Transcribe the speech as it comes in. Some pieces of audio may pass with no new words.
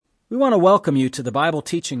We want to welcome you to the Bible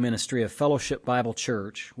teaching ministry of Fellowship Bible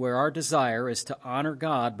Church, where our desire is to honor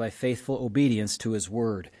God by faithful obedience to His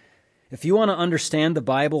Word. If you want to understand the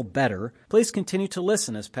Bible better, please continue to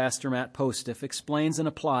listen as Pastor Matt Postiff explains and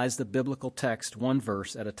applies the biblical text one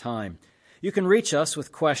verse at a time. You can reach us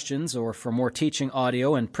with questions or for more teaching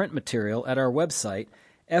audio and print material at our website,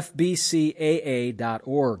 fbcaa.org.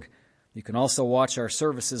 You can also watch our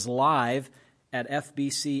services live at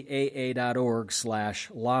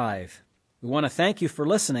fbcaa.org/live. We want to thank you for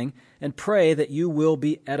listening and pray that you will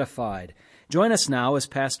be edified. Join us now as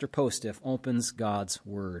Pastor Postiff opens God's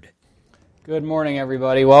Word. Good morning,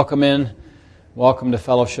 everybody. Welcome in. Welcome to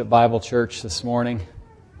Fellowship Bible Church this morning.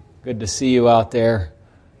 Good to see you out there.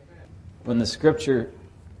 When the Scripture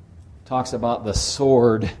talks about the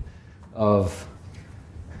sword of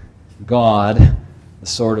God, the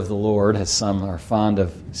sword of the Lord, as some are fond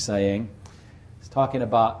of saying, talking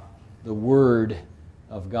about the Word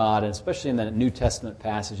of God, and especially in the New Testament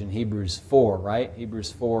passage in Hebrews 4, right?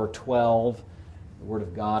 Hebrews 4:12, the Word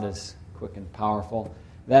of God is quick and powerful.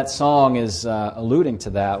 That song is alluding to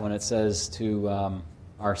that when it says to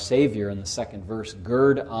our Savior in the second verse,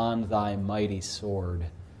 "Gird on thy mighty sword."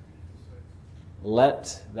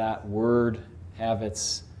 Let that Word have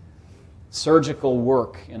its surgical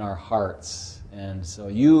work in our hearts. And so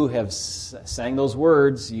you have sang those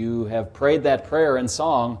words, you have prayed that prayer in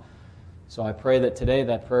song, so I pray that today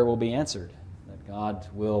that prayer will be answered, that God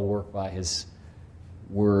will work by His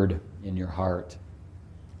Word in your heart.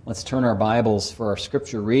 Let's turn our Bibles for our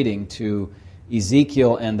Scripture reading to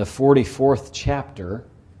Ezekiel and the 44th chapter,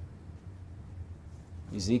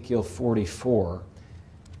 Ezekiel 44,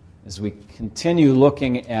 as we continue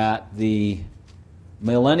looking at the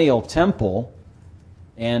millennial temple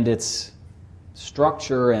and its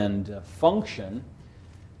structure and function.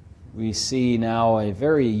 We see now a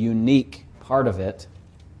very unique part of it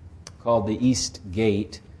called the East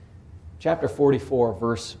Gate. Chapter 44,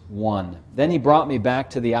 verse 1. Then he brought me back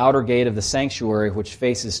to the outer gate of the sanctuary, which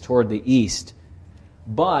faces toward the east.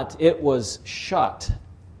 But it was shut.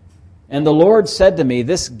 And the Lord said to me,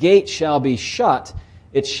 "This gate shall be shut,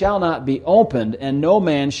 it shall not be opened, and no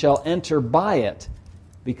man shall enter by it,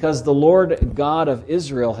 because the Lord God of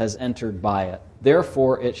Israel has entered by it.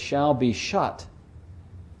 Therefore it shall be shut."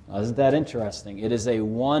 Now, isn't that interesting? It is a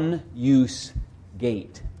one-use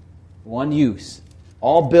gate. One use.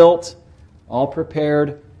 All built, all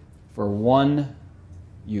prepared for one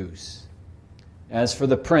use. As for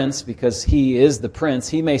the prince, because he is the prince,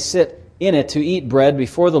 he may sit in it to eat bread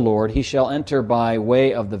before the Lord. He shall enter by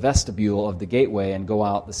way of the vestibule of the gateway and go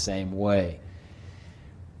out the same way.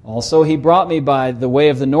 Also he brought me by the way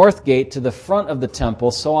of the north gate to the front of the temple.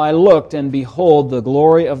 So I looked, and behold, the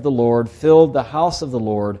glory of the Lord filled the house of the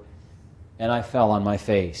Lord, and I fell on my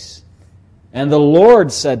face. And the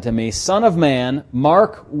Lord said to me, "Son of man,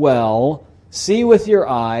 mark well, see with your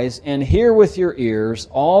eyes, and hear with your ears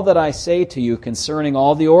all that I say to you concerning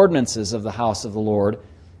all the ordinances of the house of the Lord,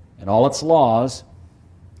 and all its laws.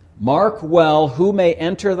 Mark well who may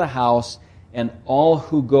enter the house, and all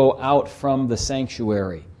who go out from the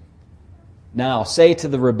sanctuary. Now say to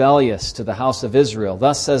the rebellious, to the house of Israel,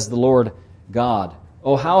 thus says the Lord God,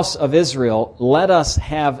 O house of Israel, let us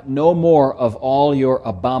have no more of all your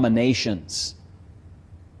abominations."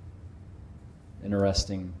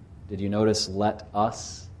 Interesting. Did you notice, let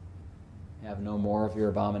us have no more of your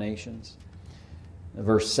abominations?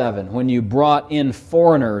 Verse 7, when you brought in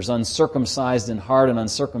foreigners, uncircumcised in heart and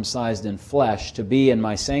uncircumcised in flesh, to be in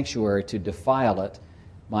my sanctuary, to defile it,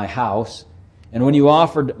 my house, and when you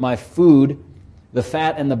offered my food, the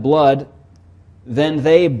fat and the blood, then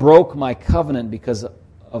they broke my covenant because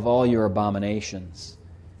of all your abominations.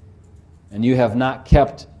 And you have not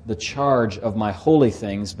kept the charge of my holy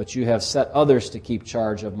things, but you have set others to keep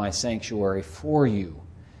charge of my sanctuary for you.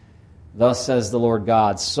 Thus says the Lord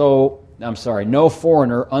God, no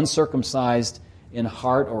foreigner, uncircumcised in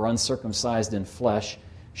heart or uncircumcised in flesh,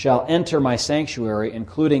 shall enter my sanctuary,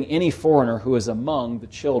 including any foreigner who is among the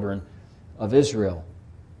children of Israel.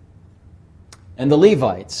 And the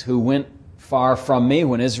Levites, who went far from me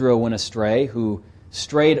when Israel went astray, who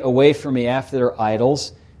strayed away from me after their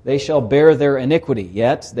idols, they shall bear their iniquity,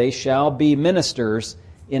 yet they shall be ministers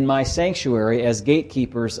in my sanctuary as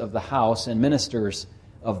gatekeepers of the house and ministers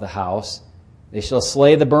of the house. They shall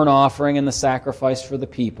slay the burnt offering and the sacrifice for the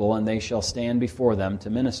people, and they shall stand before them to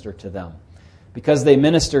minister to them. Because they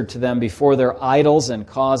ministered to them before their idols and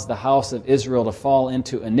caused the house of Israel to fall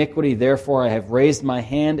into iniquity, therefore I have raised my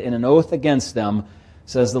hand in an oath against them,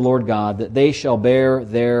 says the Lord God, that they shall bear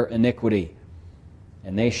their iniquity.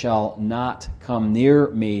 And they shall not come near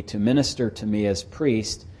me to minister to me as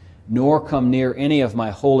priest, nor come near any of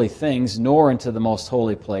my holy things, nor into the most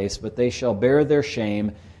holy place, but they shall bear their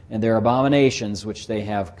shame and their abominations which they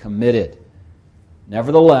have committed.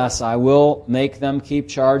 Nevertheless, I will make them keep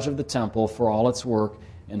charge of the temple for all its work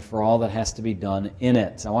and for all that has to be done in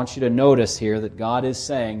it." I want you to notice here that God is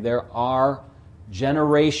saying there are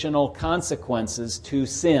generational consequences to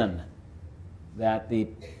sin, that the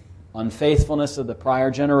unfaithfulness of the prior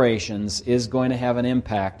generations is going to have an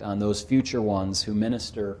impact on those future ones who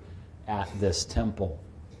minister at this temple.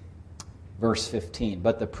 Verse 15,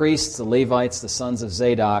 "But the priests, the Levites, the sons of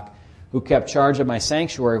Zadok, who kept charge of my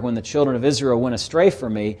sanctuary when the children of Israel went astray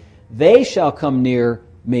from me, they shall come near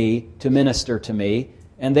me to minister to me,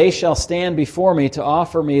 and they shall stand before me to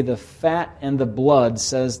offer me the fat and the blood,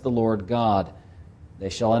 says the Lord God. They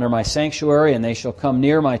shall enter my sanctuary, and they shall come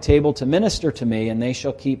near my table to minister to me, and they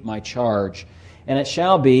shall keep my charge. And it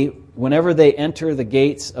shall be, whenever they enter the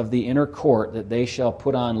gates of the inner court, that they shall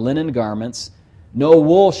put on linen garments. No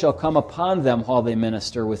wool shall come upon them while they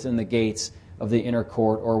minister within the gates of the inner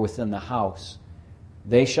court or within the house.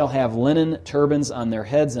 They shall have linen turbans on their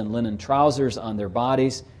heads and linen trousers on their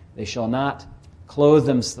bodies. They shall not clothe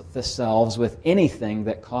themselves with anything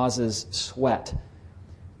that causes sweat.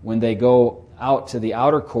 When they go out to the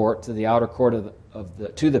outer court, to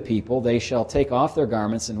the people, they shall take off their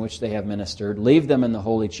garments in which they have ministered, leave them in the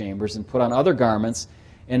holy chambers, and put on other garments,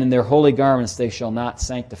 and in their holy garments they shall not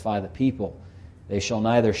sanctify the people. They shall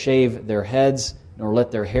neither shave their heads, nor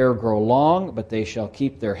let their hair grow long, but they shall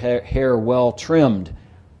keep their hair well trimmed.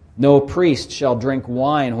 No priest shall drink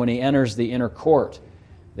wine when he enters the inner court.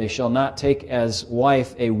 They shall not take as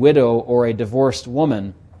wife a widow or a divorced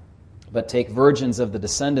woman, but take virgins of the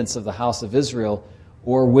descendants of the house of Israel,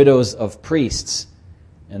 or widows of priests.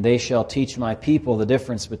 And they shall teach my people the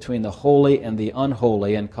difference between the holy and the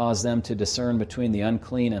unholy, and cause them to discern between the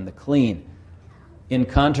unclean and the clean. In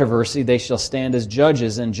controversy they shall stand as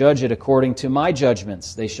judges, and judge it according to my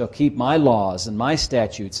judgments. They shall keep my laws and my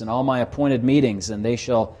statutes and all my appointed meetings, and they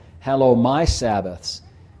shall hallow my Sabbaths.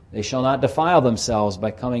 They shall not defile themselves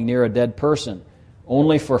by coming near a dead person.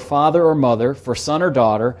 Only for father or mother, for son or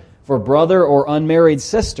daughter, for brother or unmarried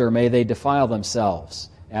sister may they defile themselves.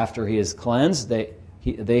 After he is cleansed,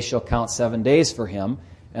 they shall count 7 days for him.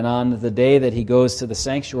 And on the day that he goes to the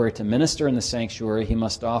sanctuary to minister in the sanctuary, he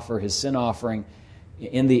must offer his sin offering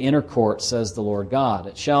in the inner court, says the Lord God.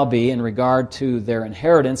 It shall be in regard to their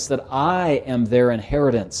inheritance that I am their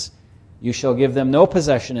inheritance. You shall give them no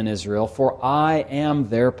possession in Israel, for I am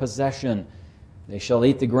their possession. They shall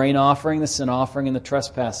eat the grain offering, the sin offering, and the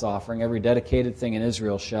trespass offering. Every dedicated thing in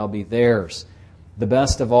Israel shall be theirs. The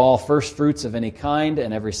best of all first fruits of any kind,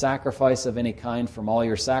 and every sacrifice of any kind from all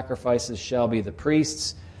your sacrifices shall be the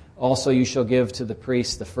priest's. Also you shall give to the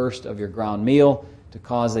priest the first of your ground meal, to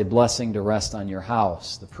cause a blessing to rest on your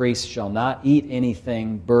house. The priest shall not eat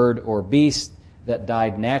anything, bird or beast, that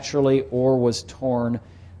died naturally or was torn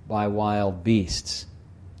by wild beasts.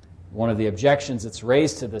 One of the objections that's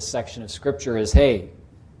raised to this section of Scripture is, hey,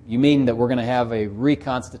 you mean that we're going to have a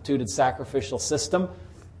reconstituted sacrificial system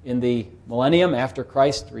in the millennium after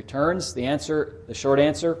Christ returns? The short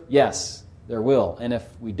answer, yes, there will. And if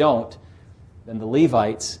we don't, then the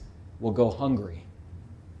Levites will go hungry.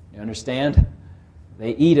 You understand?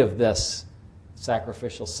 They eat of this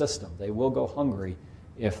sacrificial system. They will go hungry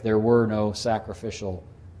if there were no sacrificial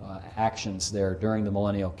actions there during the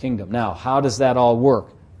millennial kingdom. Now, how does that all work?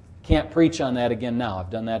 Can't preach on that again now. I've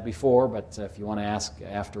done that before, but if you want to ask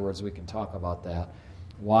afterwards, we can talk about that,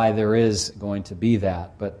 why there is going to be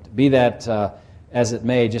that. But be that as it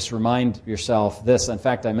may, just remind yourself this. In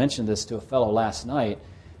fact, I mentioned this to a fellow last night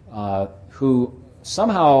who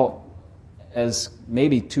somehow, as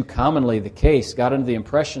maybe too commonly the case, got under the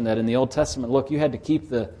impression that in the Old Testament, look, you had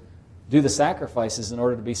to do the sacrifices in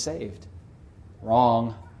order to be saved.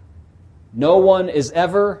 Wrong. No one is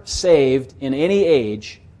ever saved in any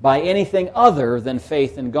age by anything other than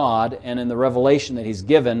faith in God and in the revelation that He's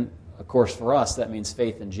given. Of course, for us, that means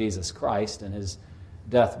faith in Jesus Christ and His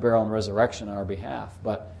death, burial, and resurrection on our behalf.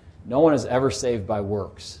 But no one is ever saved by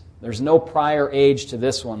works. There's no prior age to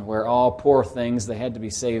this one where all poor things, they had to be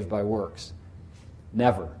saved by works.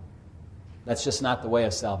 Never. That's just not the way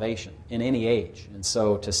of salvation in any age. And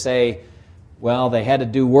so to say, well, they had to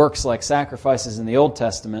do works like sacrifices in the Old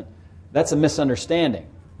Testament, that's a misunderstanding.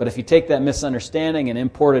 But if you take that misunderstanding and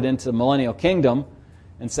import it into the millennial kingdom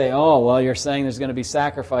and say, oh, well, you're saying there's going to be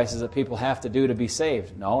sacrifices that people have to do to be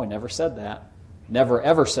saved. No, He never said that. Never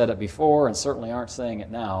ever said it before, and certainly aren't saying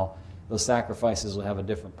it now. Those sacrifices will have a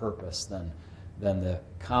different purpose than the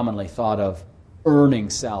commonly thought of earning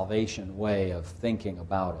salvation way of thinking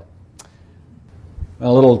about it.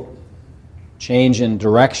 A little change in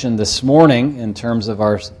direction this morning in terms of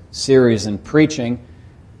our series in preaching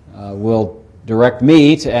will direct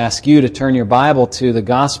me to ask you to turn your Bible to the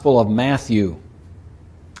Gospel of Matthew.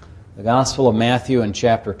 The Gospel of Matthew in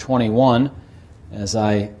chapter 21, as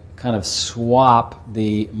I kind of swap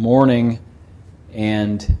the morning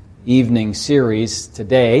and evening series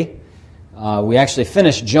today. We actually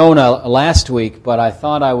finished Jonah last week, but I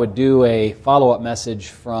thought I would do a follow-up message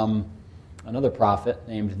from another prophet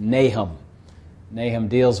named Nahum. Nahum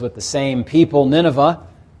deals with the same people, Nineveh,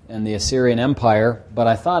 and the Assyrian Empire, but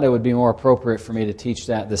I thought it would be more appropriate for me to teach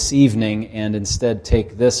that this evening and instead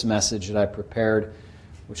take this message that I prepared,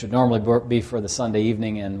 which would normally be for the Sunday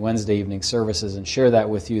evening and Wednesday evening services, and share that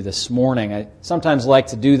with you this morning. I sometimes like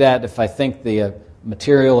to do that if I think the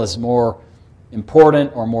material is more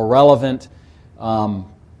important or more relevant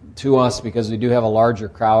to us, because we do have a larger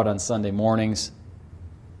crowd on Sunday mornings.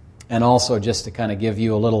 And also just to kind of give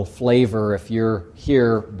you a little flavor, if you're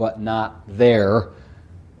here but not there,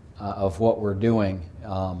 of what we're doing.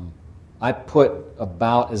 I put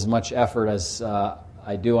about as much effort as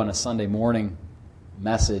I do on a Sunday morning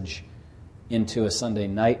message into a Sunday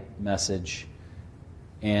night message,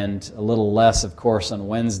 and a little less, of course, on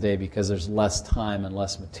Wednesday because there's less time and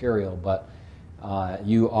less material. But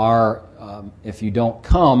you are, if you don't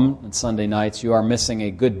come on Sunday nights, you are missing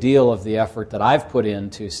a good deal of the effort that I've put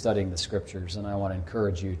into studying the Scriptures, and I want to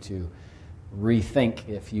encourage you to rethink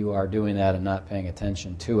if you are doing that and not paying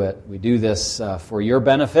attention to it. We do this for your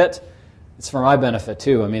benefit. It's for my benefit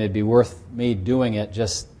too. I mean, it'd be worth me doing it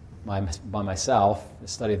just by myself, to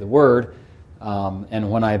study the Word. And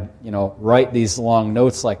when I write these long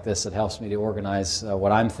notes like this, it helps me to organize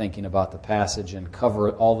what I'm thinking about the passage and cover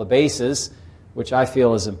all the bases, which I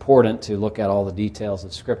feel is important to look at all the details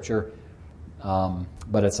of Scripture,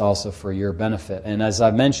 but it's also for your benefit. And as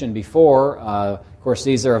I've mentioned before, of course,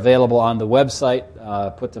 these are available on the website.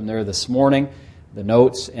 Put them there this morning, the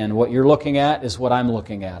notes, and what you're looking at is what I'm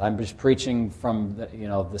looking at. I'm just preaching from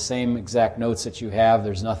the same exact notes that you have.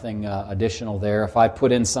 There's nothing additional there. If I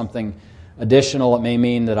put in something additional, it may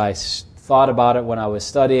mean that I thought about it when I was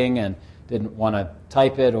studying and didn't want to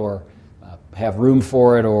type it or have room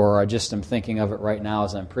for it, or I just am thinking of it right now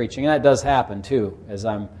as I'm preaching. And that does happen too. As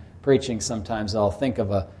I'm preaching, sometimes I'll think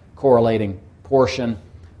of a correlating portion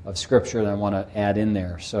of Scripture that I want to add in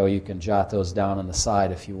there, so you can jot those down on the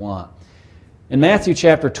side if you want. In Matthew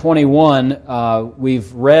chapter 21,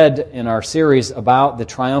 we've read in our series about the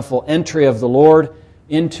triumphal entry of the Lord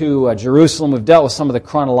into Jerusalem. We've dealt with some of the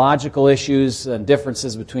chronological issues and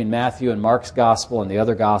differences between Matthew and Mark's Gospel and the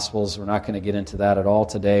other Gospels. We're not going to get into that at all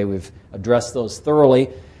today. We've addressed those thoroughly.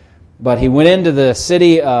 But he went into the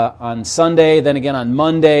city on Sunday, then again on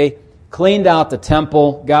Monday, cleaned out the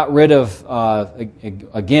temple, got rid of,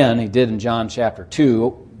 again, he did in John chapter 2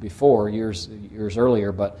 before, years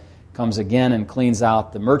earlier, but comes again and cleans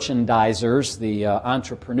out the merchandisers, the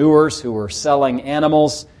entrepreneurs who were selling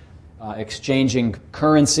animals, exchanging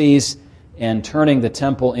currencies, and turning the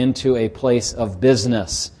temple into a place of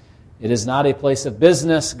business. It is not a place of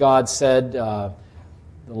business, God said. The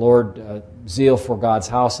Lord, zeal for God's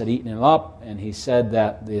house had eaten him up, and he said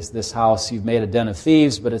that this house you've made a den of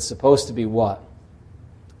thieves, but it's supposed to be what?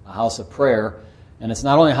 A house of prayer. And it's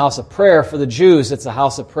not only a house of prayer for the Jews, it's a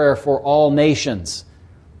house of prayer for all nations.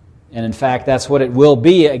 And in fact, that's what it will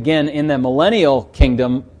be again in the millennial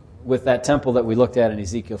kingdom with that temple that we looked at in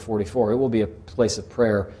Ezekiel 44. It will be a place of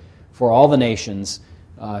prayer for all the nations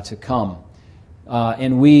to come.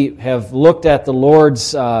 And we have looked at the Lord's,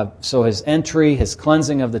 so his entry, his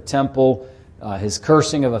cleansing of the temple, his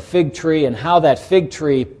cursing of a fig tree, and how that fig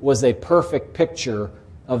tree was a perfect picture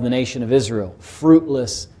of the nation of Israel,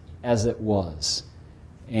 fruitless as it was.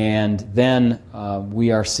 And then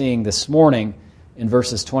we are seeing this morning in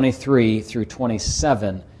verses 23 through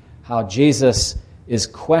 27 how Jesus is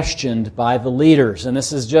questioned by the leaders. And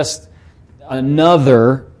this is just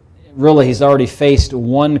another, really he's already faced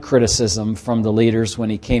one criticism from the leaders when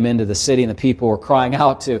he came into the city and the people were crying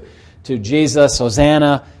out to Jesus,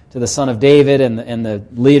 Hosanna, to the Son of David, and the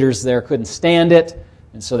leaders there couldn't stand it,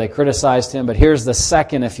 and so they criticized him. But here's the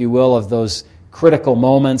second, if you will, of those critical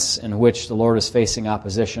moments in which the Lord is facing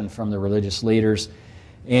opposition from the religious leaders.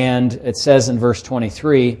 And it says in verse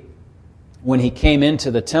 23, when he came into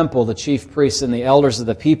the temple, the chief priests and the elders of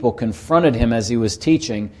the people confronted him as he was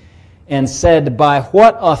teaching and said, "By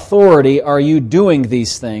what authority are you doing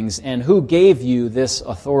these things, and who gave you this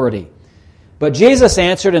authority?" But Jesus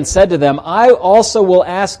answered and said to them, "I also will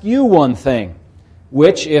ask you one thing,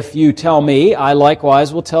 which if you tell me, I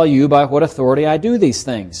likewise will tell you by what authority I do these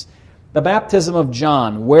things. The baptism of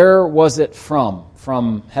John, where was it from?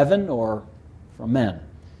 From heaven or from men?"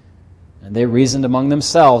 And they reasoned among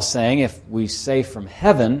themselves, saying, if we say from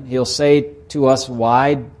heaven, he'll say to us,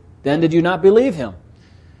 why then did you not believe him?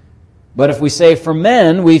 But if we say from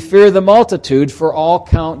men, we fear the multitude, for all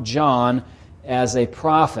count John as a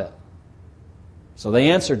prophet. So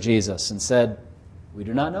they answered Jesus and said, we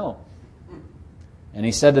do not know. And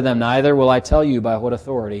he said to them, neither will I tell you by what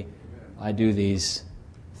authority I do these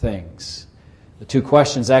things. The two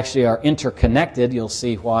questions actually are interconnected. You'll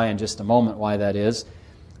see why in just a moment, why that is.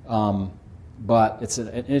 But it's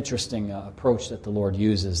an interesting approach that the Lord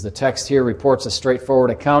uses. The text here reports a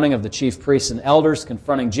straightforward accounting of the chief priests and elders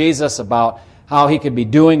confronting Jesus about how he could be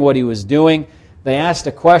doing what he was doing. They asked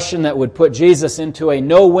a question that would put Jesus into a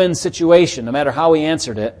no-win situation, no matter how he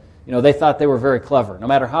answered it. They thought they were very clever. No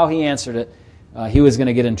matter how he answered it, he was going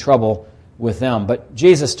to get in trouble with them. But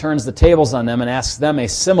Jesus turns the tables on them and asks them a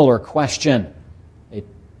similar question,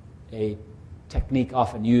 a technique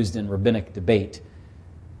often used in rabbinic debate.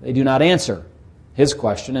 They do not answer his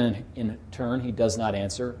question, and in turn, he does not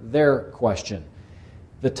answer their question.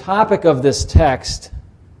 The topic of this text,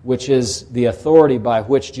 which is the authority by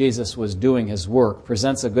which Jesus was doing his work,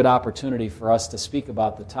 presents a good opportunity for us to speak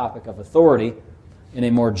about the topic of authority in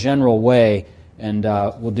a more general way, and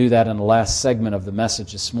we'll do that in the last segment of the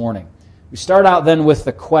message this morning. We start out then with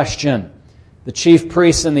the question. The chief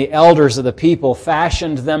priests and the elders of the people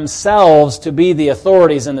fashioned themselves to be the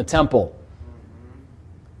authorities in the temple.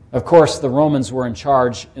 Of course, the Romans were in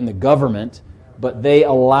charge in the government, but they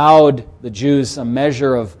allowed the Jews a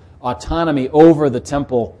measure of autonomy over the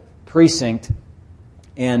temple precinct,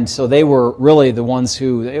 and so they were really the ones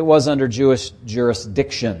who, it was under Jewish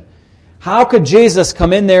jurisdiction. How could Jesus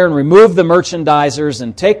come in there and remove the merchandisers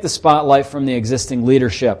and take the spotlight from the existing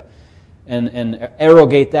leadership and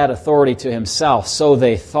arrogate that authority to himself? So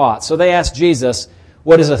they thought. So they asked Jesus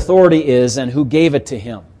what his authority is and who gave it to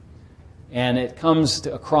him. And it comes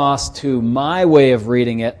across to my way of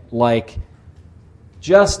reading it like,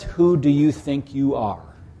 just who do you think you are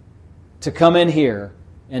to come in here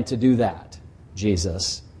and to do that,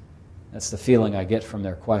 Jesus? That's the feeling I get from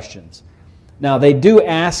their questions. Now, they do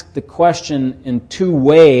ask the question in two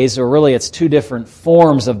ways, or really it's two different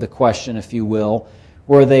forms of the question, if you will,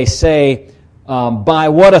 where they say, by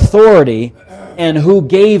what authority and who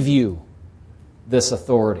gave you this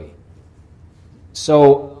authority?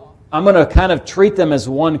 So I'm going to kind of treat them as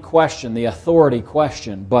one question, the authority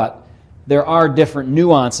question, but there are different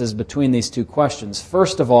nuances between these two questions.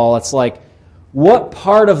 First of all, it's like, what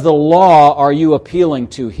part of the law are you appealing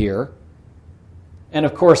to here? And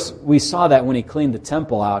of course, we saw that when he cleaned the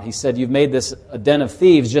temple out. He said, you've made this a den of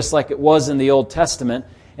thieves just like it was in the Old Testament,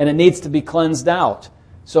 and it needs to be cleansed out.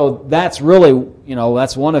 So that's really,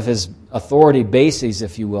 that's one of his authority bases,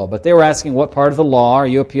 if you will. But they were asking, what part of the law are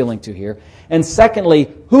you appealing to here? And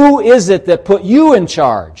secondly, who is it that put you in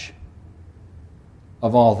charge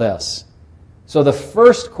of all this? So the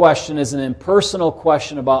first question is an impersonal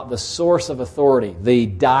question about the source of authority, the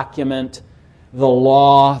document, the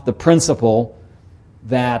law, the principle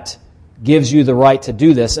that gives you the right to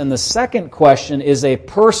do this. And the second question is a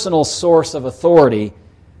personal source of authority,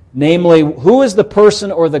 namely, who is the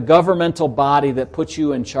person or the governmental body that puts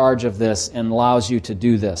you in charge of this and allows you to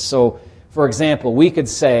do this? So, for example, we could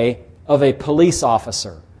say of a police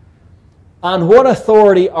officer, on what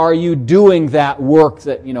authority are you doing that work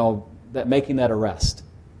that, that making that arrest?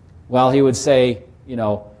 Well, he would say,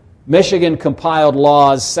 Michigan compiled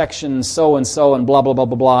laws, section so-and-so, and blah, blah, blah,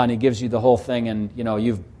 blah, blah, and he gives you the whole thing, and,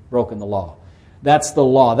 you've broken the law. That's the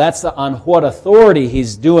law. That's on what authority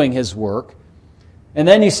he's doing his work. And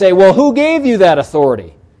then you say, well, who gave you that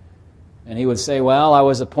authority? And he would say, well, I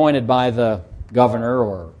was appointed by the governor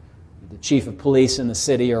or the chief of police in the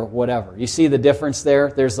city or whatever. You see the difference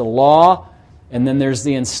there? There's the law, and then there's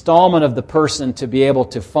the installment of the person to be able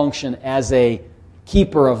to function as a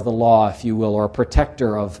keeper of the law, if you will, or a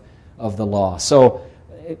protector of the law. So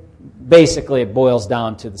basically it boils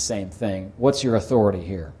down to the same thing. What's your authority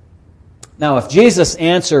here? Now, if Jesus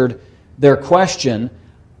answered their question,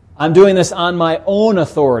 I'm doing this on my own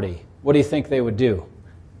authority, what do you think they would do?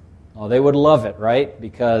 Oh, they would love it, right?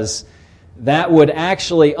 Because that would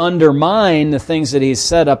actually undermine the things that he's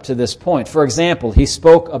said up to this point. For example, he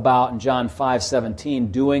spoke about in John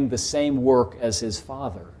 5:17 doing the same work as his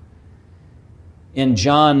Father. In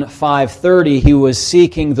John 5:30, he was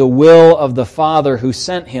seeking the will of the Father who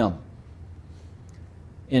sent him.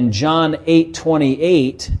 In John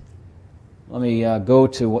 8:28, let me go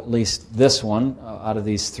to at least this one out of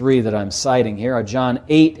these three that I'm citing here. John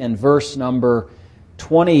 8 and verse number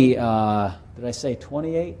 20. Did I say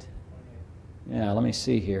 28? Yeah, let me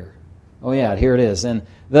see here. Oh yeah, here it is. And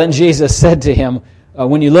then Jesus said to him,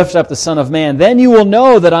 when you lift up the Son of Man, then you will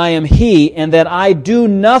know that I am He, and that I do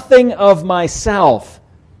nothing of myself.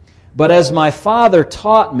 But as my Father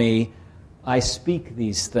taught me, I speak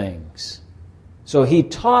these things. So He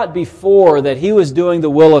taught before that He was doing the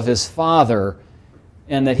will of His Father,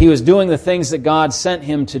 and that He was doing the things that God sent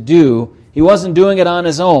Him to do. He wasn't doing it on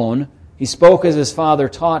His own. He spoke as His Father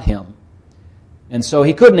taught Him. And so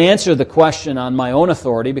He couldn't answer the question on my own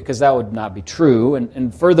authority, because that would not be true.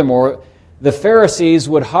 And furthermore, the Pharisees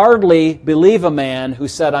would hardly believe a man who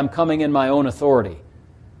said, I'm coming in my own authority.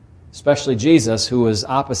 Especially Jesus, who was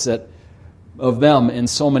opposite of them in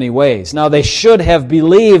so many ways. Now, they should have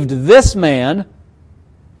believed this man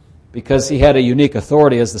because he had a unique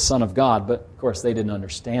authority as the Son of God, but of course they didn't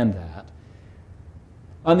understand that.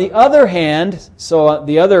 On the other hand, so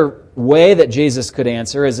the other way that Jesus could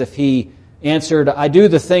answer is if He answered, I do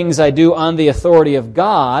the things I do on the authority of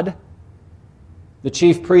God. The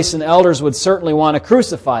chief priests and elders would certainly want to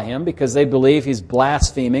crucify Him because they believe He's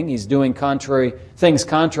blaspheming. He's doing things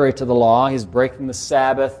contrary to the law. He's breaking the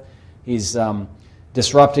Sabbath. He's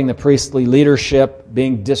disrupting the priestly leadership,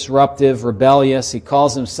 being disruptive, rebellious. He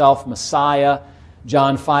calls Himself Messiah.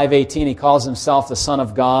 John 5:18, He calls Himself the Son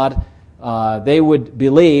of God. They would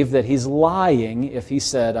believe that He's lying if He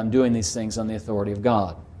said, I'm doing these things on the authority of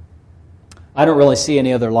God. I don't really see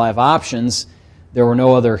any other live options. There were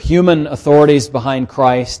no other human authorities behind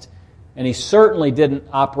Christ, and He certainly didn't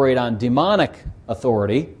operate on demonic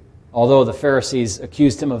authority, although the Pharisees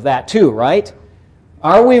accused Him of that too, right?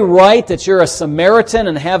 Are we right that you're a Samaritan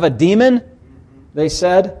and have a demon? They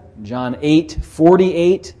said, John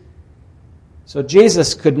 8:48. So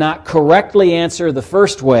Jesus could not correctly answer the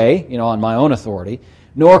first way, on my own authority,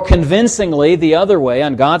 nor convincingly the other way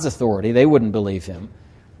on God's authority. They wouldn't believe Him.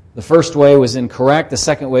 The first way was incorrect. The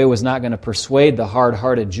second way was not going to persuade the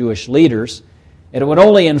hard-hearted Jewish leaders. It would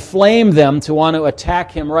only inflame them to want to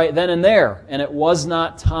attack Him right then and there. And it was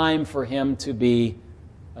not time for Him to be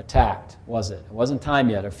attacked, was it? It wasn't time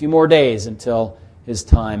yet. A few more days until His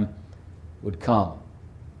time would come.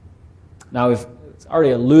 Now, we've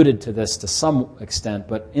already alluded to this to some extent,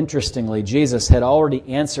 but interestingly, Jesus had already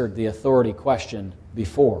answered the authority question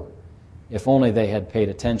before, if only they had paid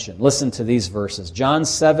attention. Listen to these verses. John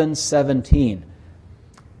 7:17.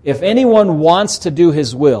 If anyone wants to do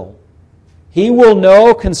His will, he will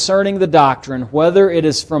know concerning the doctrine whether it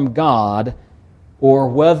is from God or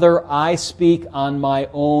whether I speak on my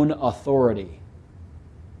own authority.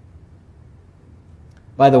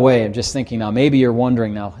 By the way, I'm just thinking now, maybe you're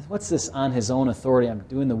wondering now, what's this on His own authority? I'm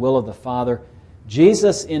doing the will of the Father.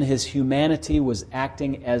 Jesus in His humanity was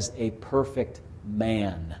acting as a perfect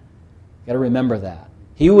man. You've got to remember that.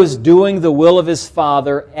 He was doing the will of His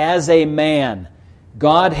Father as a man.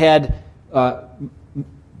 God had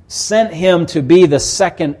sent Him to be the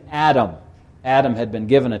second Adam. Adam had been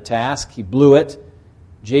given a task. He blew it.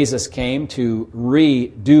 Jesus came to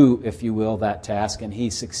redo, if you will, that task, and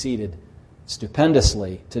He succeeded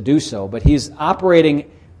stupendously to do so. But He's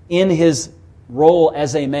operating in His role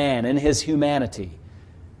as a man, in His humanity.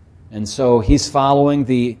 And so He's following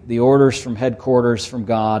the orders from headquarters from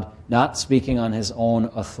God, not speaking on His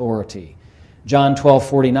own authority. John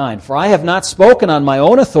 12:49, For I have not spoken on my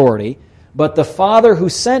own authority, but the Father who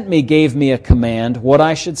sent me gave me a command, what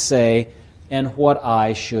I should say and what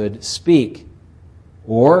I should speak.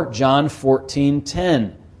 Or John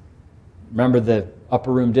 14:10. Remember the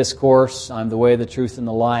upper room discourse, I'm the way, the truth, and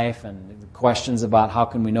the life, and questions about how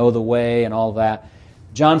can we know the way and all that.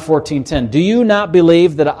 John 14:10, Do you not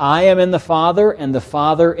believe that I am in the Father and the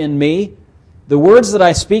Father in me? The words that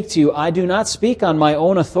I speak to you, I do not speak on my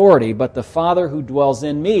own authority, but the Father who dwells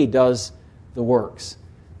in me does the works.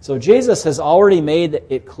 So Jesus has already made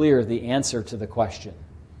it clear the answer to the question.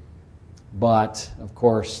 But, of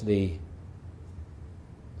course, the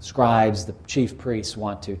scribes, the chief priests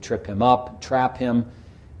want to trip Him up, trap Him,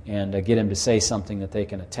 and get Him to say something that they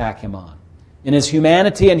can attack Him on. In His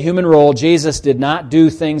humanity and human role, Jesus did not do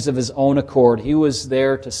things of His own accord. He was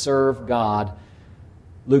there to serve God.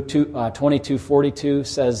 Luke 22:42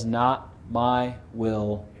 says, Not my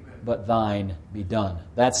will, but thine be done.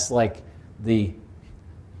 That's like the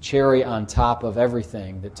cherry on top of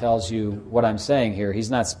everything that tells you what I'm saying here.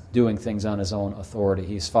 He's not doing things on His own authority.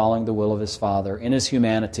 He's following the will of His Father in His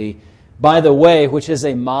humanity, by the way, which is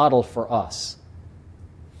a model for us.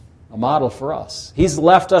 A model for us. He's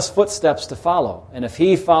left us footsteps to follow. And if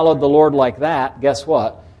He followed the Lord like that, guess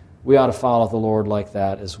what? We ought to follow the Lord like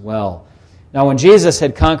that as well. Now, when Jesus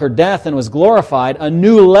had conquered death and was glorified, a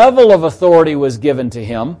new level of authority was given to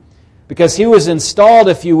Him, because He was installed,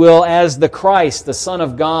 if you will, as the Christ, the Son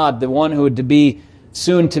of God, the one who would be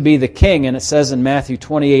soon to be the King. And it says in Matthew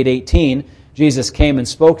 28:18, Jesus came and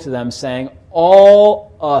spoke to them, saying,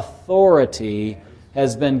 "All authority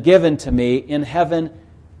has been given to me in heaven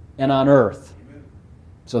and on earth.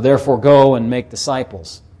 So therefore go and make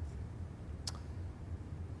disciples."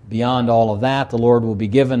 Beyond all of that, the Lord will be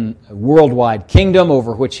given a worldwide kingdom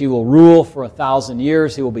over which He will rule for 1,000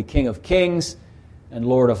 years. He will be King of kings and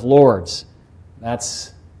Lord of lords.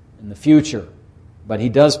 That's in the future. But He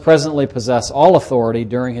does presently possess all authority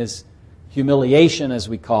during His humiliation, as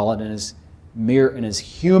we call it, in His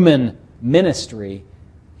human ministry.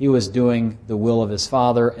 He was doing the will of His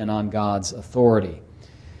Father and on God's authority.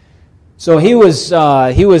 So he was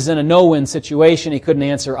in a no-win situation. He couldn't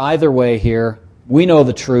answer either way here. We know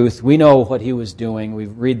the truth. We know what He was doing. We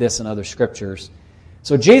read this in other scriptures.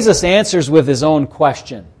 So Jesus answers with His own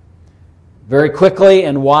question. Very quickly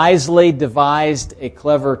and wisely devised a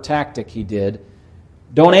clever tactic He did.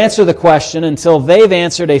 Don't answer the question until they've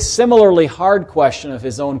answered a similarly hard question of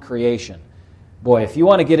His own creation. Boy, if you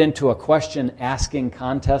want to get into a question-asking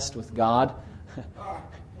contest with God,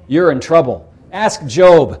 you're in trouble. Ask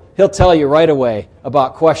Job. He'll tell you right away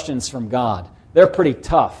about questions from God. They're pretty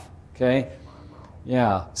tough, okay?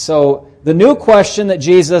 Yeah. So the new question that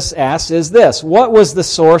Jesus asks is this: what was the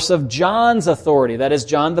source of John's authority, that is,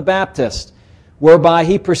 John the Baptist, whereby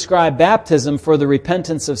he prescribed baptism for the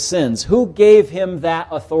repentance of sins? Who gave him that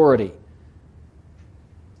authority?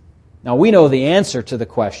 Now we know the answer to the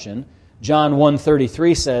question. John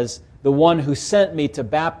 1:33 says, "The one who sent me to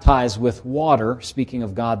baptize with water," speaking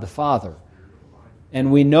of God the Father.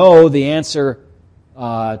 And we know the answer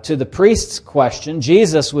to the priest's question.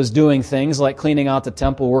 Jesus was doing things like cleaning out the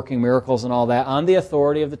temple, working miracles and all that on the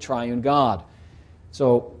authority of the triune God.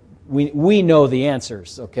 So we know the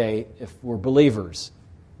answers, okay, if we're believers.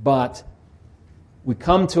 But we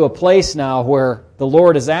come to a place now where the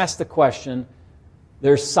Lord has asked the question,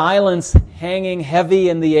 there's silence hanging heavy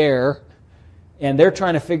in the air, and they're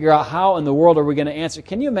trying to figure out how in the world are we going to answer.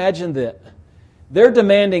 Can you imagine that? They're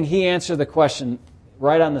demanding He answer the question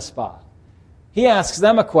right on the spot. He asks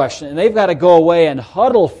them a question, and they've got to go away and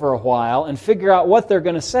huddle for a while and figure out what they're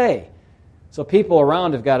going to say. So people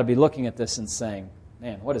around have got to be looking at this and saying,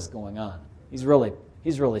 man, what is going on? He's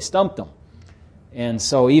really stumped them. And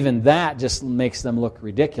so even that just makes them look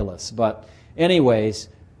ridiculous. But anyways,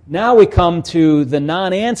 now we come to the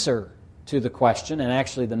non-answer to the question, and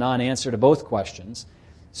actually the non-answer to both questions.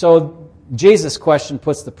 So Jesus' question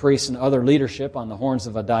puts the priests and other leadership on the horns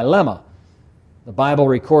of a dilemma. The Bible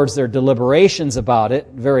records their deliberations about it.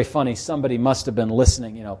 Very funny. Somebody must have been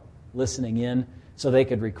listening in so they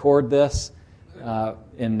could record this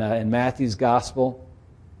in Matthew's Gospel.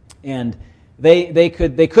 And they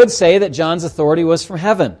could say that John's authority was from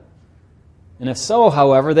heaven. And if so,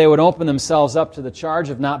 however, they would open themselves up to the charge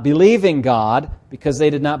of not believing God because they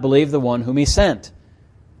did not believe the one whom He sent.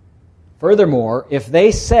 Furthermore, if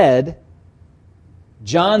they said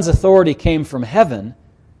John's authority came from heaven,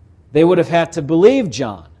 they would have had to believe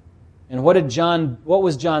John. And what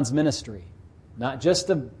was John's ministry? Not just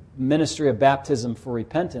the ministry of baptism for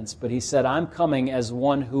repentance, but he said, I'm coming as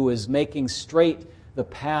one who is making straight the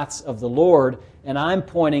paths of the Lord, and I'm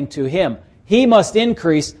pointing to Him. He must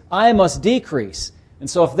increase, I must decrease. And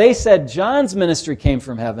so if they said John's ministry came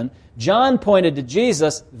from heaven, John pointed to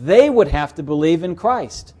Jesus, they would have to believe in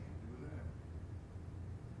Christ.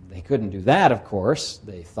 They couldn't do that, of course,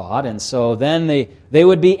 they thought, and so then they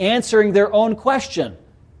would be answering their own question.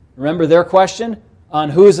 Remember their question? On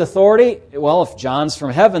whose authority? Well, if John's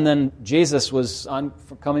from heaven, then Jesus was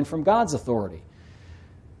coming from God's authority.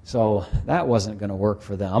 So that wasn't going to work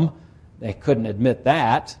for them. They couldn't admit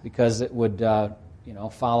that because it would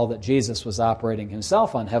follow that Jesus was operating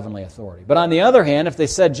Himself on heavenly authority. But on the other hand, if they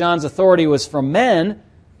said John's authority was from men,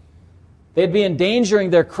 they'd be endangering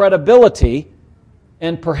their credibility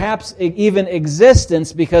and perhaps even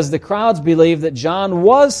existence, because the crowds believed that John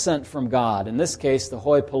was sent from God. In this case, the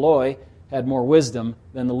hoi polloi had more wisdom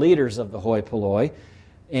than the leaders of the hoi polloi.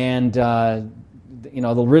 And,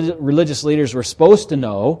 the religious leaders were supposed to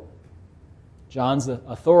know John's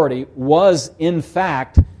authority was, in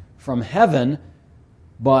fact, from heaven,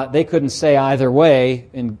 but they couldn't say either way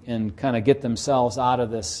and kind of get themselves out of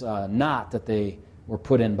this knot that they were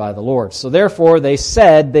put in by the Lord. So therefore, they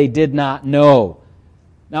said they did not know.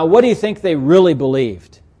 Now, what do you think they really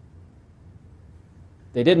believed?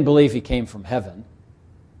 They didn't believe He came from heaven.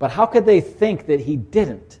 But how could they think that He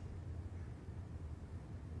didn't?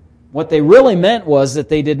 What they really meant was that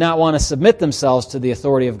they did not want to submit themselves to the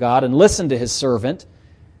authority of God and listen to His servant.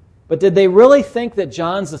 But did they really think that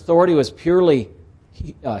John's authority was purely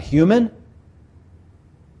human?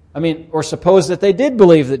 Or suppose that they did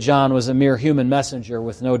believe that John was a mere human messenger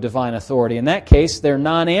with no divine authority. In that case, their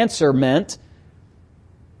non-answer meant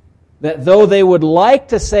that though they would like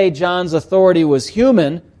to say John's authority was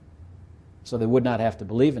human, so they would not have to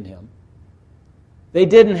believe in him, they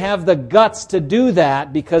didn't have the guts to do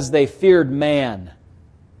that because they feared man.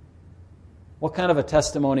 What kind of a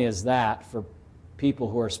testimony is that for people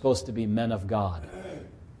who are supposed to be men of God?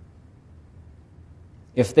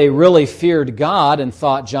 If they really feared God and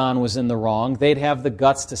thought John was in the wrong, they'd have the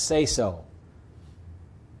guts to say so.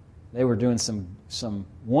 They were doing some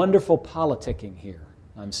wonderful politicking here.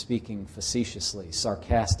 I'm speaking facetiously,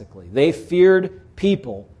 sarcastically. They feared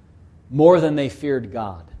people more than they feared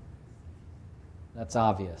God. That's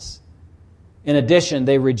obvious. In addition,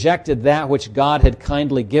 they rejected that which God had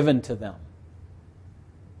kindly given to them.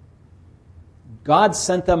 God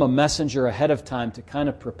sent them a messenger ahead of time to kind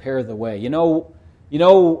of prepare the way. You know,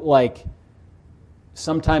 like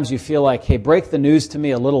sometimes you feel like, hey, break the news to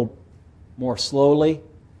me a little more slowly.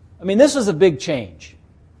 This was a big change.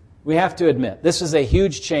 We have to admit, this is a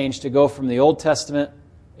huge change to go from the Old Testament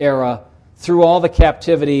era through all the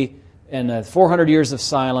captivity and the 400 years of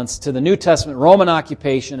silence to the New Testament Roman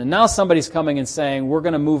occupation, and now somebody's coming and saying, we're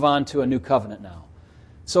going to move on to a new covenant now.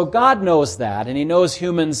 So God knows that, and He knows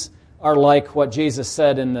humans are like what Jesus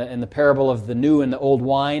said in the parable of the new and the old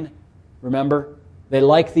wine. Remember? They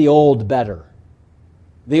like the old better.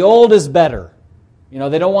 The old is better.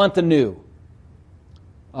 They don't want the new.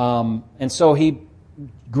 And so He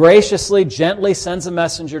graciously, gently sends a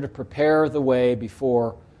messenger to prepare the way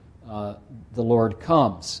before the Lord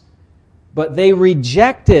comes. But they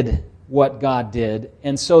rejected what God did,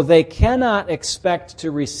 and so they cannot expect to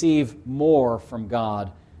receive more from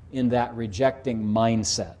God in that rejecting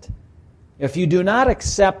mindset. If you do not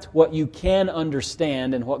accept what you can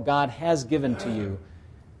understand and what God has given to you,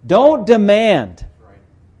 don't demand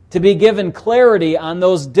to be given clarity on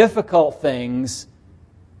those difficult things.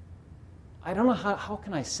 I don't know, how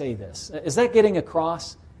can I say this? Is that getting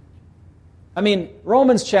across?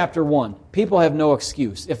 Romans chapter 1, people have no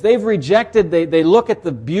excuse. If they've rejected, they look at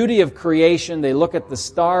the beauty of creation, they look at the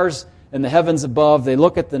stars and the heavens above, they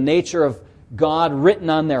look at the nature of God written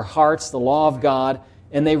on their hearts, the law of God,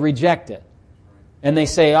 and they reject it. And they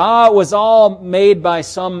say, it was all made by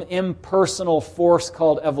some impersonal force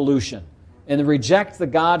called evolution. And they reject the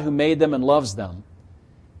God who made them and loves them.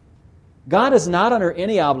 God is not under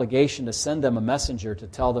any obligation to send them a messenger to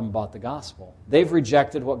tell them about the gospel. They've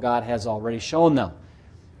rejected what God has already shown them.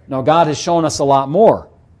 Now, God has shown us a lot more.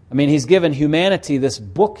 He's given humanity this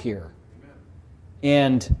book here.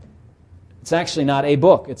 And it's actually not a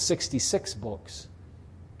book. It's 66 books.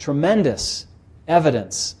 Tremendous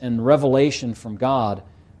evidence and revelation from God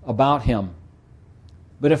about Him.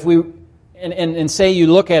 But if we, and say you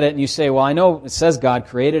look at it and you say, well, I know it says God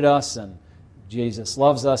created us and Jesus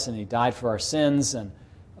loves us and He died for our sins and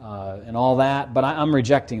all that, but I'm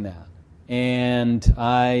rejecting that. And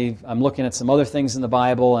I'm looking at some other things in the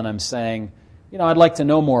Bible and I'm saying, I'd like to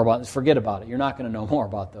know more about it. Forget about it. You're not going to know more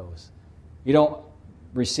about those. You don't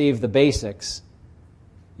receive the basics.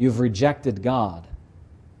 You've rejected God.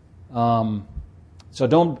 So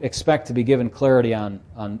don't expect to be given clarity on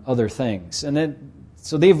other things.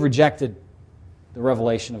 So they've rejected the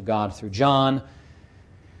revelation of God through John.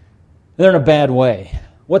 They're in a bad way.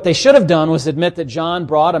 What they should have done was admit that John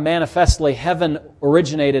brought a manifestly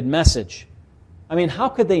heaven-originated message. How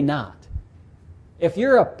could they not? If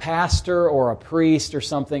you're a pastor or a priest or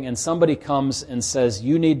something and somebody comes and says,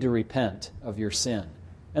 you need to repent of your sin,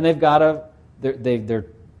 and they're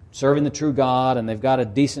serving the true God and they've got a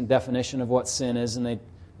decent definition of what sin is and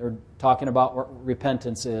they're talking about what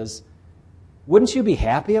repentance is, wouldn't you be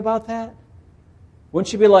happy about that?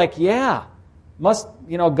 Wouldn't you be like, yeah,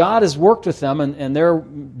 God has worked with them and they're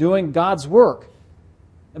doing God's work.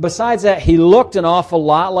 And besides that, he looked an awful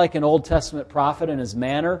lot like an Old Testament prophet in his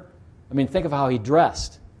manner. Think of how he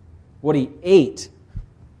dressed, what he ate.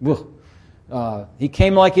 He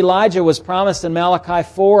came like Elijah was promised in Malachi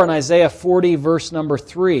 4 and Isaiah 40, verse number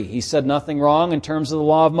 3. He said nothing wrong in terms of the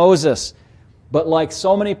law of Moses. But like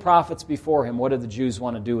so many prophets before him, what did the Jews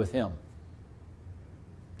want to do with him?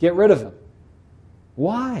 Get rid of him.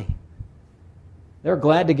 Why? They're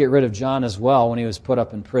glad to get rid of John as well when he was put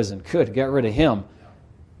up in prison. Good, get rid of him.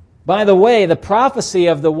 By the way, the prophecy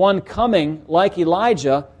of the one coming like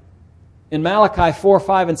Elijah in Malachi 4,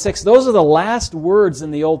 5, and 6, those are the last words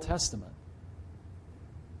in the Old Testament.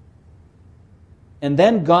 And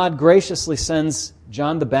then God graciously sends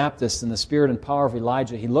John the Baptist in the spirit and power of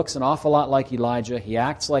Elijah. He looks an awful lot like Elijah. He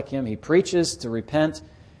acts like him. He preaches to repent.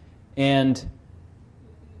 And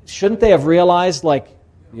shouldn't they have realized,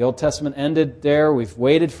 The Old Testament ended there. We've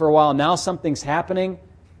waited for a while. Now something's happening.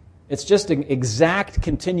 It's just an exact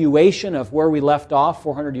continuation of where we left off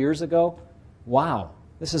 400 years ago. Wow,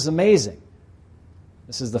 this is amazing.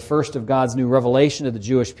 This is the first of God's new revelation to the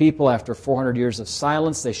Jewish people after 400 years of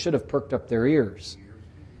silence. They should have perked up their ears.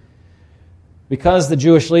 Because the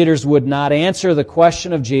Jewish leaders would not answer the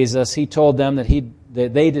question of Jesus, he told them that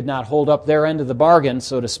they did not hold up their end of the bargain,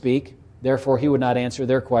 so to speak. Therefore, he would not answer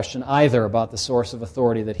their question either about the source of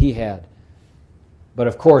authority that he had. But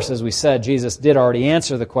of course, as we said, Jesus did already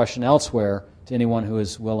answer the question elsewhere to anyone who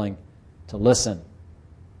is willing to listen.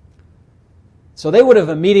 So they would have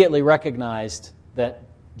immediately recognized that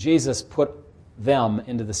Jesus put them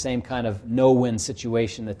into the same kind of no-win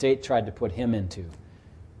situation that they tried to put him into.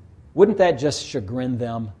 Wouldn't that just chagrin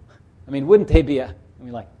them? I mean, wouldn't they be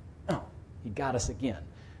like, oh, he got us again,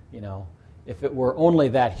 If it were only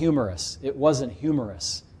that humorous. It wasn't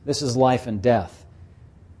humorous. This is life and death.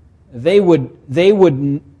 They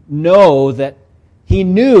would know that he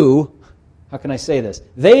knew, how can I say this?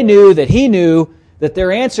 They knew that he knew that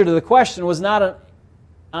their answer to the question was not an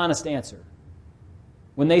honest answer.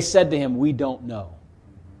 When they said to him, we don't know.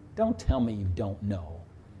 Don't tell me you don't know.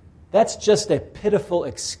 That's just a pitiful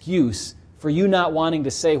excuse for you not wanting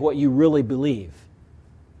to say what you really believe.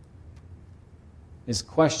 His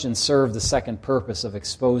question served the second purpose of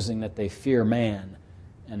exposing that they fear man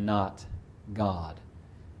and not God.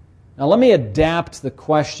 Now let me adapt the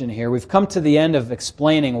question here. We've come to the end of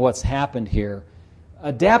explaining what's happened here.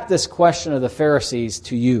 Adapt this question of the Pharisees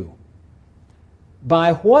to you.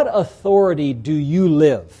 By what authority do you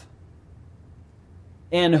live?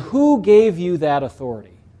 And who gave you that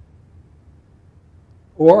authority?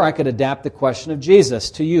 Or I could adapt the question of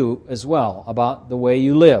Jesus to you as well about the way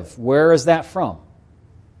you live. Where is that from?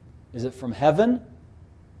 Is it from heaven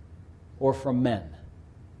or from men?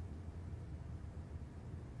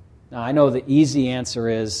 Now, I know the easy answer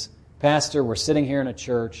is, Pastor, we're sitting here in a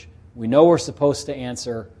church. We know we're supposed to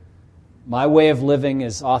answer. My way of living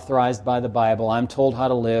is authorized by the Bible. I'm told how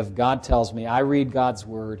to live. God tells me. I read God's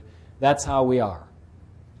Word. That's how we are.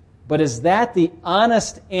 But is that the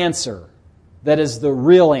honest answer that is the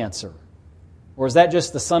real answer? Or is that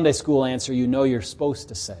just the Sunday school answer you know you're supposed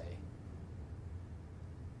to say?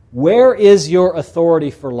 Where is your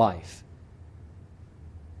authority for life?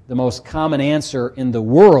 The most common answer in the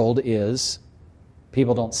world is,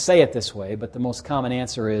 people don't say it this way, but the most common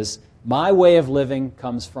answer is, my way of living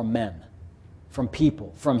comes from men, from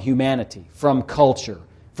people, from humanity, from culture,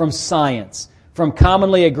 from science, from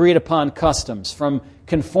commonly agreed upon customs, from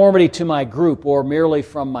conformity to my group, or merely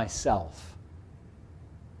from myself.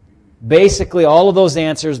 Basically, all of those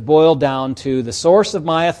answers boil down to the source of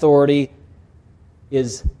my authority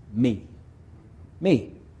is me.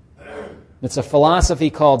 Me. It's a philosophy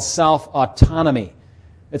called self-autonomy.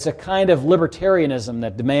 It's a kind of libertarianism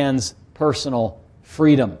that demands personal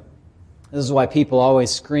freedom. This is why people always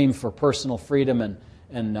scream for personal freedom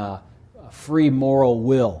and free moral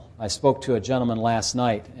will. I spoke to a gentleman last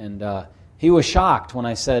night, and he was shocked when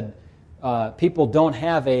I said people don't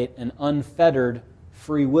have an unfettered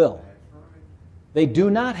free will. They do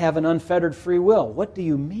not have an unfettered free will. What do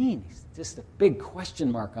you mean? Just a big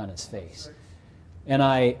question mark on his face. And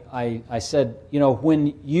I said,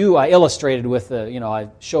 I illustrated with, I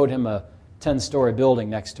showed him a 10-story building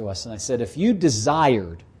next to us, and I said, if you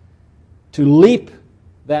desired to leap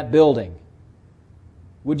that building,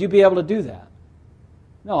 would you be able to do that?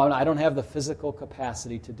 No, I don't have the physical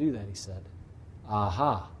capacity to do that, he said.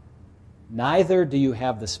 Aha. Neither do you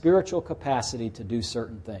have the spiritual capacity to do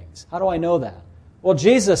certain things. How do I know that? Well,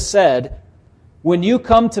 Jesus said, when you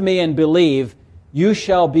come to me and believe, you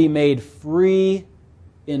shall be made free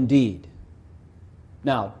indeed.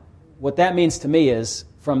 Now, what that means to me is,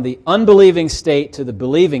 from the unbelieving state to the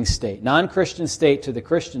believing state, non-Christian state to the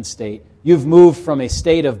Christian state, you've moved from a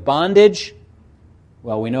state of bondage.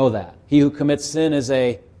 Well, we know that. He who commits sin is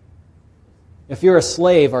if you're a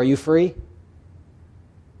slave, are you free?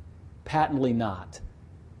 Patently not.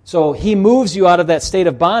 So he moves you out of that state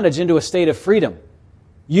of bondage into a state of freedom.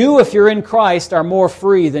 You, if you're in Christ, are more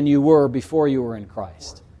free than you were before you were in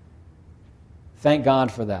Christ. Thank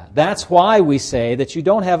God for that. That's why we say that you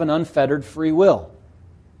don't have an unfettered free will.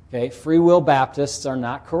 Okay? Free will Baptists are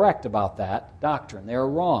not correct about that doctrine. They're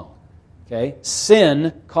wrong. Okay?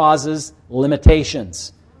 Sin causes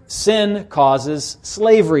limitations. Sin causes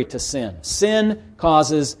slavery to sin. Sin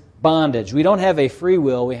causes bondage. We don't have a free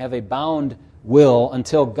will. We have a bound will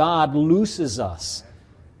until God looses us.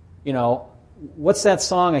 What's that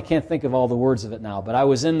song? I can't think of all the words of it now, but I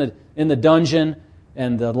was in the dungeon,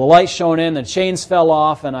 and the light shone in, the chains fell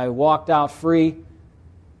off, and I walked out free.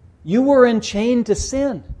 You were enchained to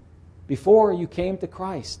sin before you came to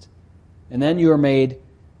Christ. And then you were made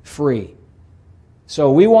free.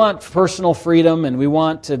 So we want personal freedom and we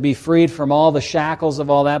want to be freed from all the shackles of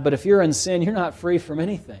all that. But if you're in sin, you're not free from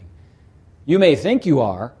anything. You may think you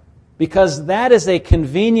are, because that is a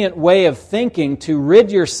convenient way of thinking to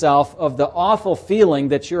rid yourself of the awful feeling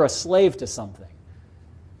that you're a slave to something.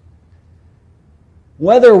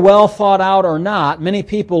 Whether well thought out or not, many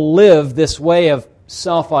people live this way of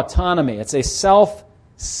self-autonomy. It's a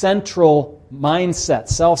self-central mindset,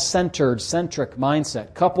 self-centered, centric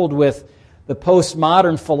mindset, coupled with the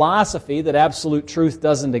postmodern philosophy that absolute truth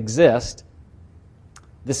doesn't exist.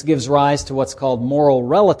 This gives rise to what's called moral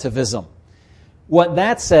relativism. What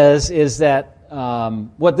that says is that,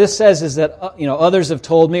 others have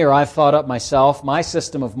told me, or I've thought up myself, my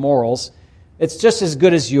system of morals, it's just as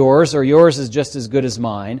good as yours, or yours is just as good as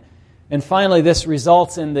mine. And finally, this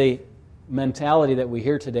results in the mentality that we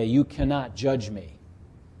hear today: you cannot judge me.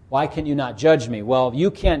 Why can you not judge me? Well,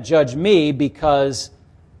 you can't judge me because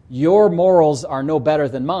your morals are no better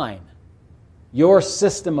than mine. Your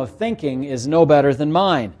system of thinking is no better than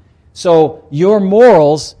mine. So your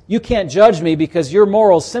morals, you can't judge me because your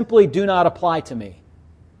morals simply do not apply to me.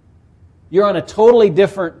 You're on a totally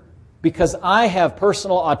different, because I have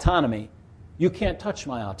personal autonomy, you can't touch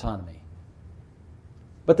my autonomy.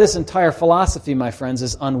 But this entire philosophy, my friends,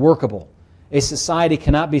 is unworkable. A society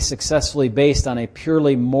cannot be successfully based on a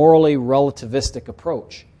purely morally relativistic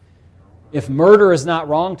approach. If murder is not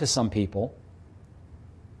wrong to some people,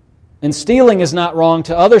 and stealing is not wrong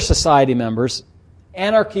to other society members,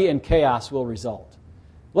 anarchy and chaos will result.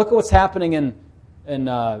 Look at what's happening in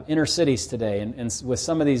inner cities today and with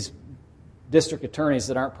some of these district attorneys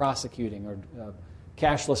that aren't prosecuting, or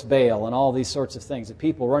cashless bail and all these sorts of things.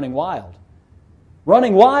 People running wild.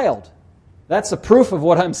 Running wild. That's the proof of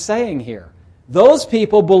what I'm saying here. Those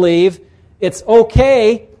people believe it's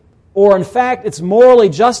okay, or in fact it's morally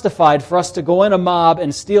justified for us to go in a mob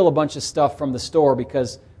and steal a bunch of stuff from the store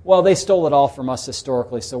because, well, they stole it all from us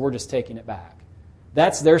historically, so we're just taking it back.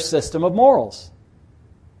 That's their system of morals.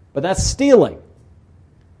 But that's stealing.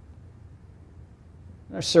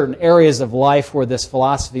 There are certain areas of life where this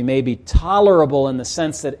philosophy may be tolerable in the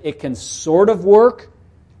sense that it can sort of work.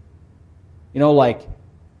 Like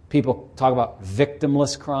people talk about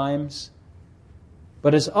victimless crimes.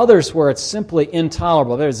 But there's others where it's simply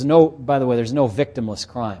intolerable. There's no victimless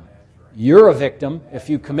crime. You're a victim if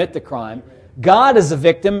you commit the crime. God is a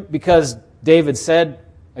victim because David said,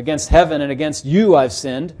 against heaven and against you I've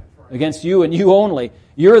sinned, against you and you only.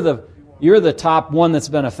 You're the top one that's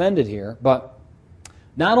been offended here. But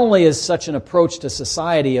not only is such an approach to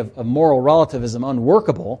society of moral relativism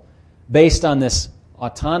unworkable, based on this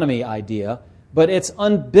autonomy idea, but it's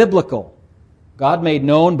unbiblical. God made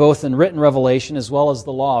known both in written revelation as well as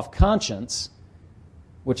the law of conscience,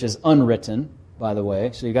 which is unwritten, by the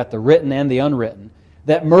way. So you got the written and the unwritten.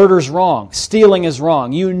 That murder's wrong, stealing is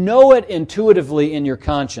wrong. You know it intuitively in your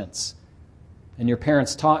conscience. And your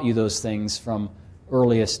parents taught you those things from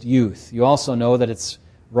earliest youth. You also know that it's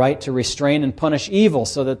right to restrain and punish evil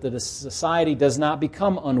so that the society does not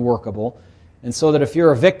become unworkable, and so that if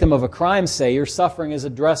you're a victim of a crime, say, your suffering is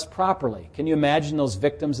addressed properly. Can you imagine those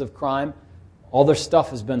victims of crime? All their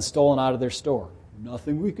stuff has been stolen out of their store.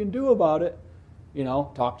 Nothing we can do about it.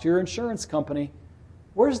 Talk to your insurance company.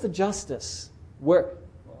 Where's the justice? Where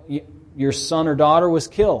your son or daughter was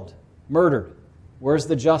killed, murdered. Where's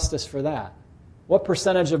the justice for that? What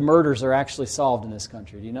percentage of murders are actually solved in this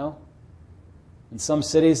country? Do you know? In some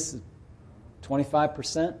cities,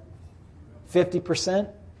 25%, 50%.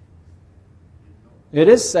 It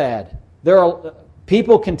is sad.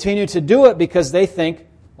 People continue to do it because they think,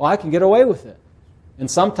 well, I can get away with it. And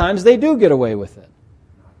sometimes they do get away with it.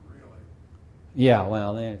 Yeah,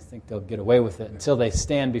 well, they think they'll get away with it until they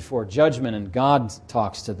stand before judgment and God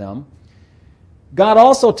talks to them. God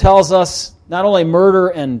also tells us not only murder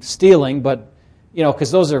and stealing, but, because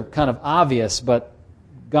those are kind of obvious, but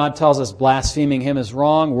God tells us blaspheming Him is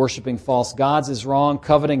wrong, worshiping false gods is wrong,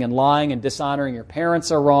 coveting and lying and dishonoring your parents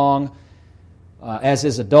are wrong, as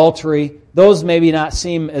is adultery. Those maybe not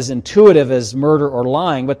seem as intuitive as murder or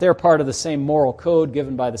lying, but they're part of the same moral code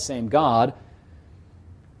given by the same God.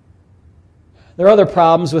 There are other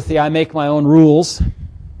problems with the I make my own rules.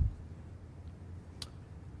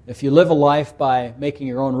 If you live a life by making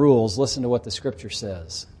your own rules, listen to what the Scripture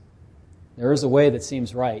says. There is a way that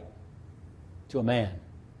seems right to a man,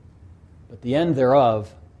 but the end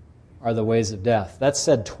thereof are the ways of death. That's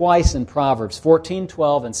said twice in Proverbs,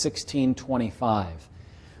 14:12 and 16:25.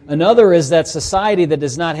 Another is that society that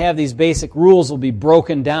does not have these basic rules will be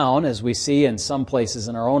broken down, as we see in some places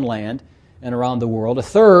in our own land, and around the world. A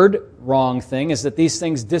third wrong thing is that these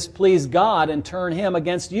things displease God and turn Him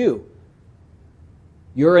against you.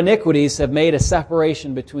 Your iniquities have made a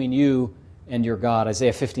separation between you and your God.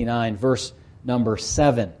 Isaiah 59, verse number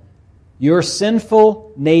 7. Your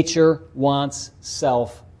sinful nature wants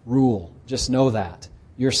self-rule. Just know that.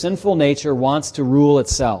 Your sinful nature wants to rule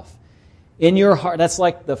itself. In your heart, that's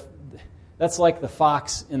like the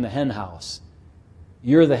fox in the hen house.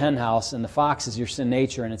 You're the hen house, and the fox is your sin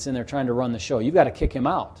nature, and it's in there trying to run the show. You've got to kick him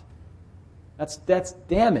out. That's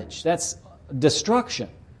damage. That's destruction.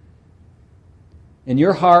 In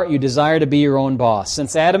your heart, you desire to be your own boss.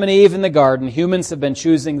 Since Adam and Eve in the garden, humans have been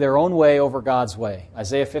choosing their own way over God's way.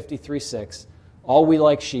 Isaiah 53:6. All we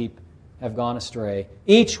like sheep have gone astray,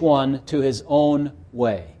 each one to his own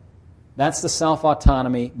way. That's the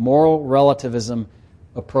self-autonomy, moral relativism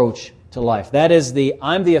approach to life. That is the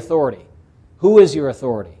I'm the authority. Who is your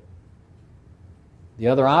authority? The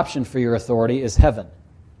other option for your authority is heaven.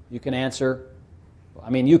 You can answer,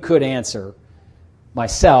 you could answer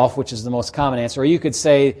myself, which is the most common answer, or you could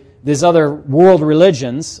say there's other world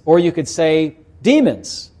religions, or you could say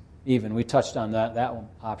demons even. We touched on that one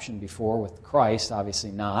option before with Christ,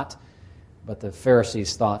 obviously not, but the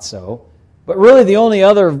Pharisees thought so. But really the only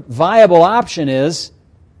other viable option is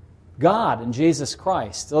God and Jesus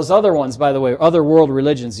Christ. Those other ones, by the way, other world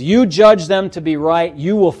religions, you judge them to be right,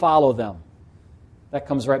 you will follow them. That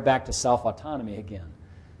comes right back to self-autonomy again.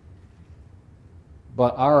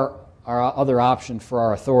 But our other option for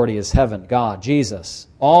our authority is heaven, God, Jesus.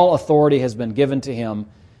 All authority has been given to Him.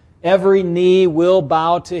 Every knee will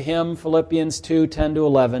bow to Him, Philippians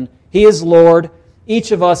 2:10-11. He is Lord.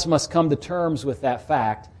 Each of us must come to terms with that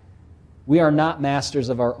fact. We are not masters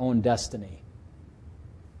of our own destiny.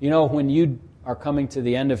 You know, when you are coming to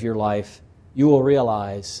the end of your life, you will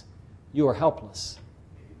realize you are helpless.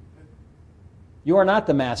 You are not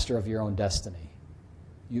the master of your own destiny.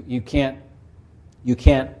 You can't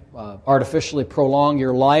artificially prolong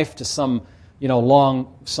your life to some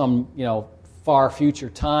far future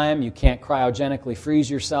time. You can't cryogenically freeze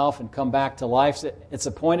yourself and come back to life. It's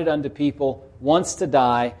appointed unto people once to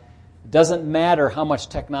die. It doesn't matter how much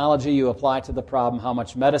technology you apply to the problem, how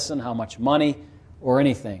much medicine, how much money, or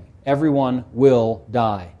anything. Everyone will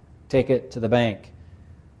die. Take it to the bank.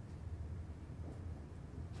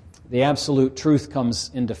 The absolute truth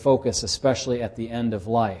comes into focus, especially at the end of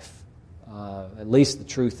life. At least the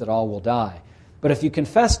truth that all will die. But if you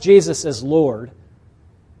confess Jesus as Lord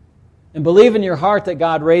and believe in your heart that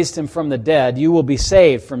God raised Him from the dead, you will be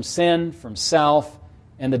saved from sin, from self,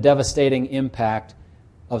 and the devastating impact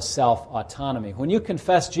of self-autonomy. When you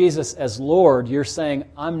confess Jesus as Lord, you're saying,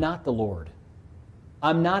 I'm not the Lord.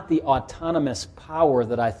 I'm not the autonomous power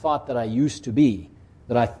that I thought that I used to be,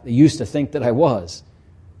 that I used to think that I was.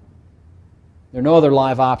 There are no other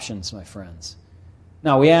live options, my friends.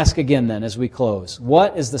 Now, we ask again then as we close,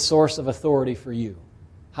 what is the source of authority for you?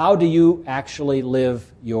 How do you actually live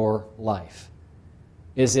your life?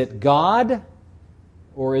 Is it God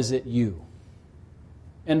or is it you?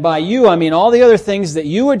 And by you, I mean all the other things that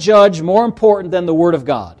you would judge more important than the Word of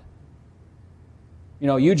God. You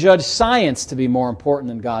know, you judge science to be more important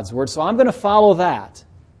than God's Word, so I'm going to follow that.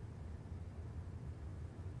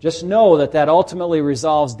 Just know that that ultimately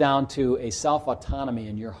resolves down to a self-autonomy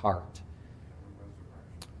in your heart.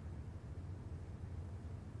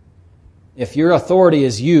 If your authority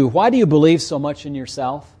is you, why do you believe so much in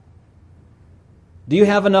yourself? Do you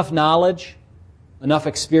have enough knowledge, enough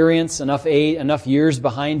experience, enough years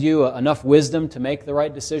behind you, enough wisdom to make the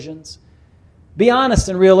right decisions? Be honest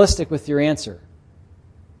and realistic with your answer.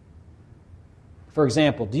 For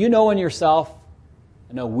example, do you know in yourself,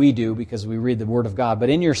 I know we do because we read the Word of God, but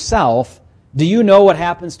in yourself, do you know what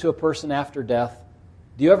happens to a person after death?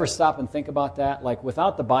 Do you ever stop and think about that? Like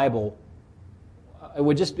without the Bible, it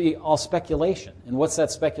would just be all speculation. And what's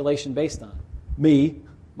that speculation based on? Me,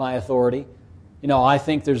 my authority. You know, I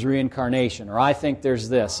think there's reincarnation, or I think there's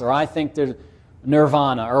this, or I think there's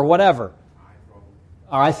nirvana, or whatever.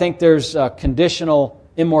 Or I think there's conditional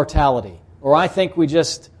immortality, or I think we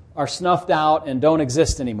just are snuffed out and don't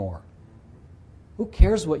exist anymore. Who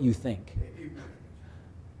cares what you think?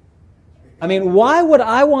 I mean, why would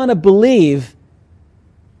I want to believe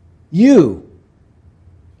you?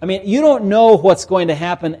 I mean, you don't know what's going to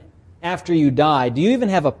happen after you die. Do you even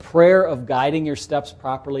have a prayer of guiding your steps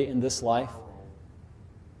properly in this life?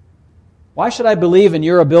 Why should I believe in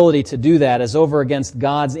your ability to do that as over against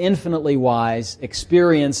God's infinitely wise,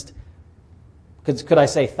 experienced, could I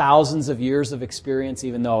say thousands of years of experience,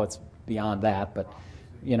 even though it's beyond that, but,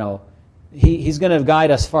 you know, He's going to guide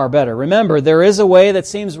us far better. Remember, there is a way that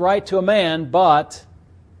seems right to a man, but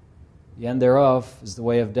The end thereof is the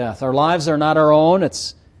way of death. Our lives are not our own.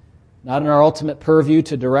 It's not in our ultimate purview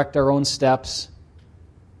to direct our own steps.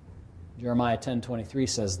 Jeremiah 10:23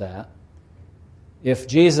 says that. If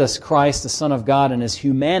Jesus Christ, the Son of God, in His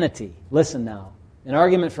humanity, listen now, an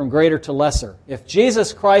argument from greater to lesser, if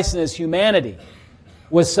Jesus Christ in His humanity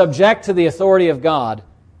was subject to the authority of God,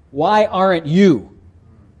 why aren't you?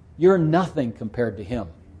 You're nothing compared to Him.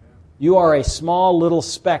 You are a small little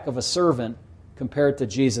speck of a servant compared to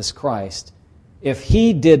Jesus Christ. If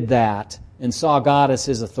He did that and saw God as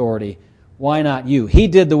His authority, why not you? He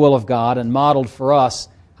did the will of God and modeled for us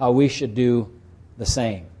how we should do the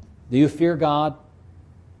same. Do you fear God?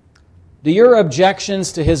 Do your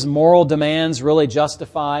objections to His moral demands really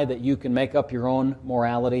justify that you can make up your own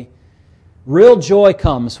morality? Real joy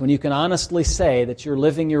comes when you can honestly say that you're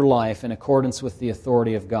living your life in accordance with the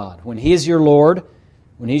authority of God. When He is your Lord,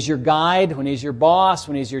 when He's your guide, when He's your boss,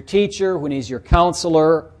 when He's your teacher, when He's your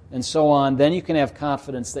counselor, and so on, then you can have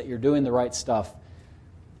confidence that you're doing the right stuff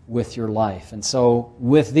with your life. And so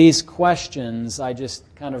with these questions, I just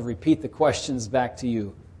kind of repeat the questions back to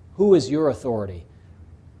you. Who is your authority?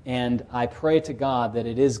 And I pray to God that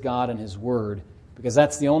it is God and His Word, because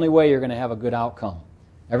that's the only way you're going to have a good outcome.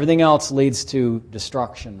 Everything else leads to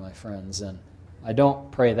destruction, my friends, and I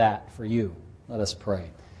don't pray that for you. Let us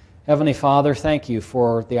pray. Heavenly Father, thank You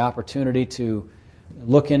for the opportunity to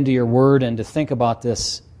look into Your Word and to think about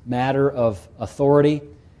this matter of authority.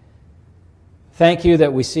 Thank You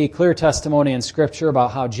that we see clear testimony in Scripture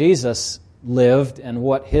about how Jesus lived and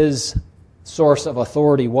what His source of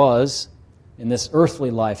authority was in this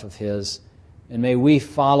earthly life of His, and may we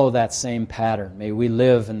follow that same pattern. May we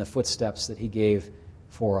live in the footsteps that He gave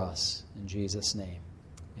for us. In Jesus' name,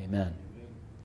 amen.